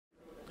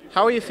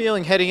How are you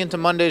feeling heading into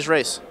Monday's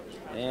race?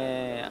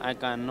 I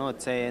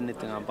cannot say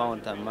anything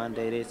about the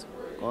Monday race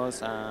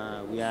because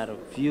we are a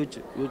huge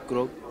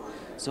group,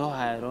 so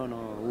I don't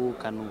know who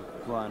can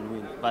go and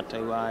win. But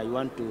I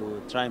want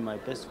to try my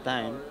best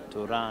time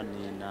to run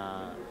in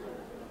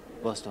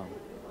Boston.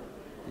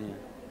 Yeah.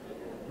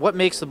 What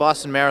makes the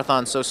Boston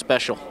Marathon so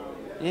special?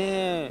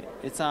 Yeah,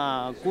 it's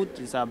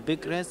a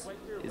big race.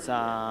 It's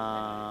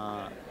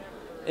A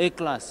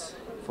class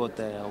for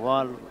the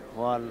world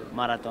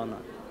marathon.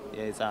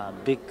 Yeah, it's a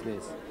big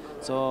race.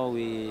 So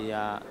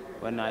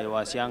when I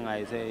was young,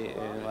 I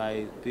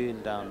feel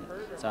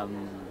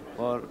some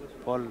Paul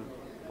Paul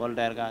Paul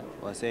Dergat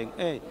was saying,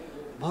 hey,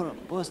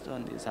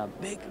 Boston is a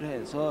big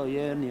race. So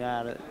when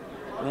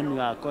you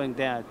are going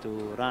there to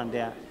run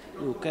there,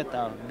 you get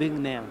a big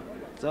name.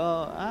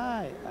 So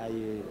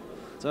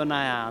so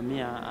now I'm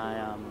here. I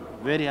am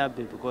very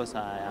happy because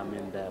I am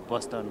in the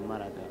Boston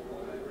Marathon.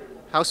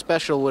 How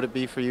special would it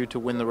be for you to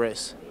win the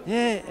race?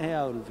 Yeah,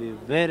 I will be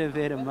very,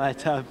 very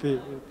much happy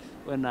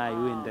when I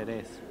win the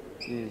race.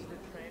 Yeah.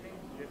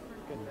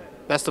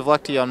 Best of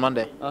luck to you on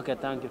Monday. Okay,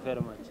 thank you very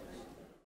much.